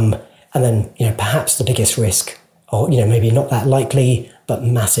 And then perhaps the biggest risk, or maybe not that likely but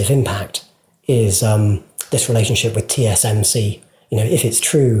massive impact, is this relationship with TSMC. If it's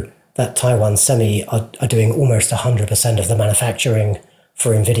true that Taiwan Semi are doing almost 100% of the manufacturing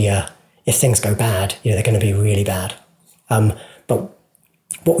for NVIDIA, if things go bad, they're going to be really bad. But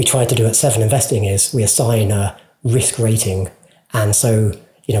what we try to do at Seven Investing is we assign a risk rating. And so,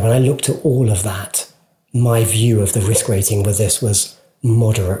 when I looked at all of that, my view of the risk rating with this was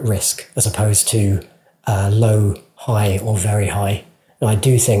moderate risk as opposed to low, high, or very high. And I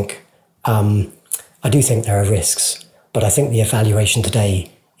do think there are risks, but I think the evaluation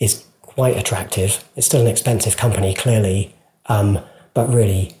today is quite attractive. It's still an expensive company, clearly, but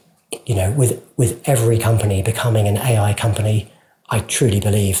really, with every company becoming an AI company, I truly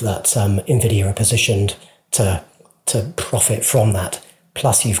believe that NVIDIA are positioned to profit from that.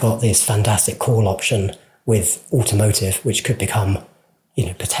 Plus, you've got this fantastic call option with automotive, which could become,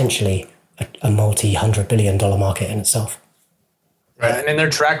 potentially a multi-$100 billion market in itself. Right. I mean, their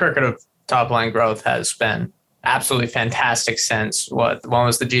track record of top-line growth has been absolutely fantastic since when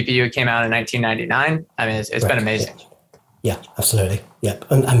was the GPU came out in 1999? I mean, it's been amazing. Yeah, absolutely. Yep.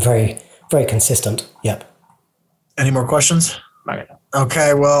 And very, very consistent. Yep. Any more questions?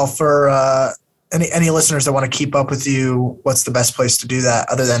 Okay. Well, for any listeners that want to keep up with you, what's the best place to do that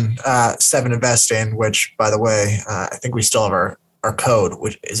other than Seven Investing, which, by the way, I think we still have our code,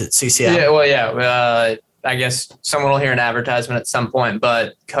 which is it CCM? Yeah. Well, yeah. I guess someone will hear an advertisement at some point,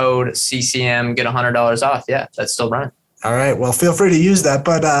 but code CCM, get $100 off. Yeah, that's still running. All right. Well, feel free to use that.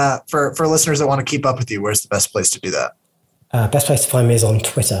 But for listeners that want to keep up with you, where's the best place to do that? Best place to find me is on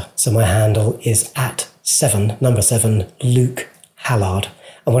Twitter. So my handle is @7 Luke Hallard.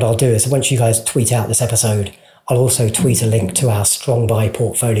 And what I'll do is once you guys tweet out this episode, I'll also tweet a link to our strong buy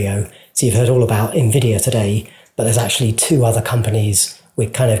portfolio. So you've heard all about NVIDIA today, but there's actually 2 other companies we're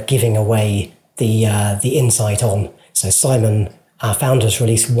kind of giving away the insight on. So Simon, our founder's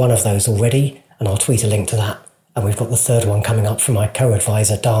released one of those already, and I'll tweet a link to that. And we've got the 3rd one coming up from my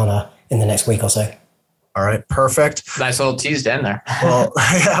co-advisor, Dana, in the next week or so. All right, perfect. Nice little tease in there. Well,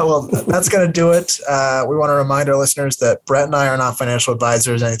 that's going to do it. We want to remind our listeners that Brett and I are not financial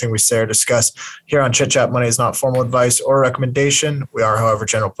advisors. Anything we say or discuss here on Chit Chat Money is not formal advice or recommendation. We are, however,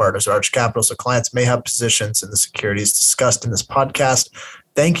 general partners of Arch Capital, so clients may have positions in the securities discussed in this podcast.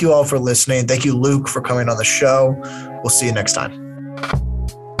 Thank you all for listening. Thank you, Luke, for coming on the show. We'll see you next time.